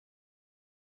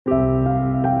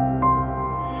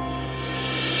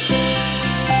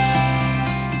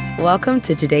Welcome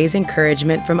to today's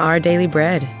encouragement from Our Daily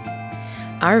Bread.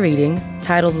 Our reading,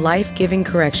 titled Life-Giving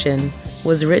Correction,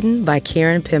 was written by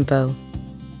Karen Pimpo.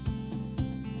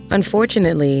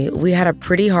 Unfortunately, we had a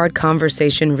pretty hard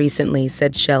conversation recently,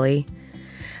 said Shelley.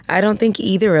 I don't think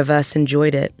either of us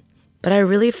enjoyed it, but I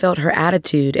really felt her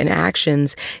attitude and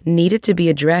actions needed to be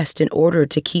addressed in order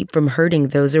to keep from hurting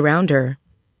those around her.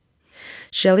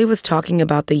 Shelley was talking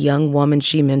about the young woman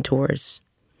she mentors.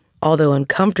 Although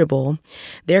uncomfortable,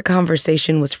 their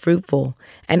conversation was fruitful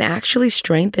and actually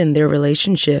strengthened their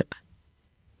relationship.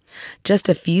 Just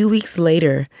a few weeks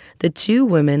later, the two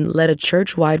women led a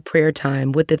church-wide prayer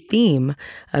time with the theme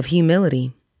of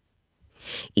humility.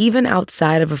 Even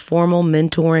outside of a formal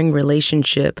mentoring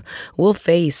relationship, we'll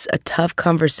face a tough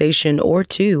conversation or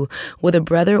two with a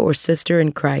brother or sister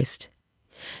in Christ.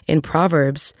 In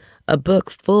Proverbs, a book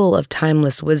full of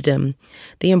timeless wisdom,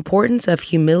 the importance of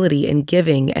humility in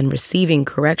giving and receiving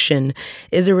correction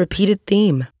is a repeated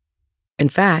theme. In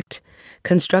fact,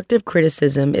 constructive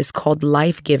criticism is called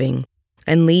life-giving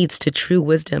and leads to true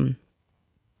wisdom.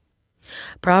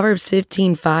 Proverbs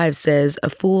 15:5 says, "A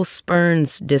fool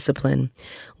spurns discipline,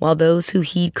 while those who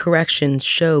heed correction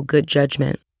show good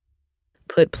judgment."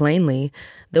 Put plainly,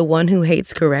 the one who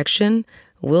hates correction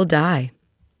will die.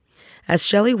 As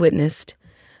Shelley witnessed,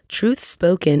 truth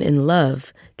spoken in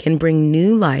love can bring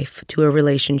new life to a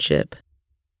relationship.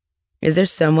 Is there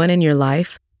someone in your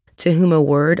life to whom a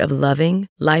word of loving,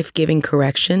 life-giving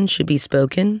correction should be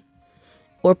spoken?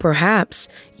 Or perhaps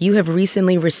you have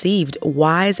recently received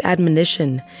wise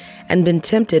admonition and been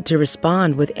tempted to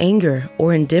respond with anger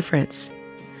or indifference.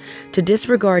 To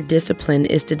disregard discipline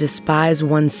is to despise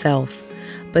oneself,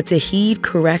 but to heed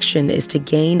correction is to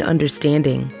gain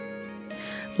understanding.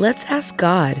 Let's ask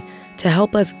God to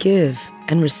help us give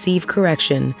and receive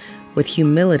correction with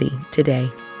humility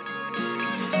today.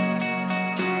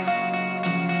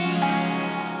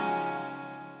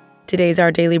 Today's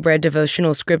Our Daily Bread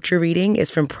devotional scripture reading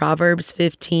is from Proverbs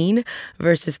 15,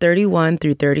 verses 31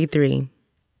 through 33.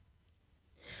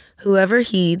 Whoever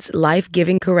heeds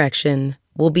life-giving correction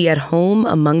will be at home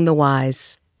among the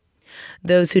wise.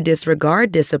 Those who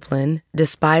disregard discipline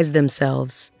despise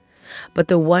themselves, but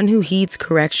the one who heeds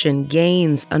correction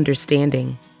gains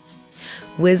understanding.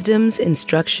 Wisdom's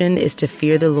instruction is to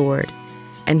fear the Lord,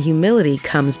 and humility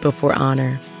comes before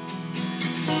honor.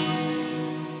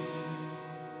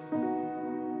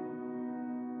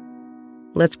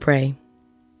 Let's pray.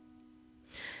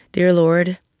 Dear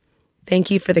Lord, thank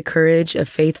you for the courage of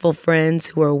faithful friends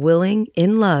who are willing,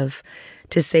 in love,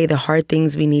 to say the hard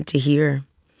things we need to hear.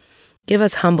 Give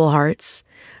us humble hearts,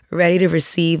 ready to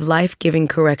receive life-giving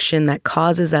correction that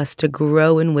causes us to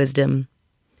grow in wisdom.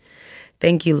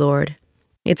 Thank you, Lord.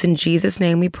 It's in Jesus'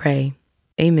 name we pray.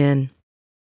 Amen.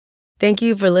 Thank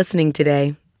you for listening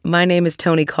today. My name is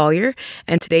Tony Collier,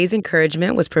 and today's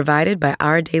encouragement was provided by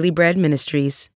Our Daily Bread Ministries.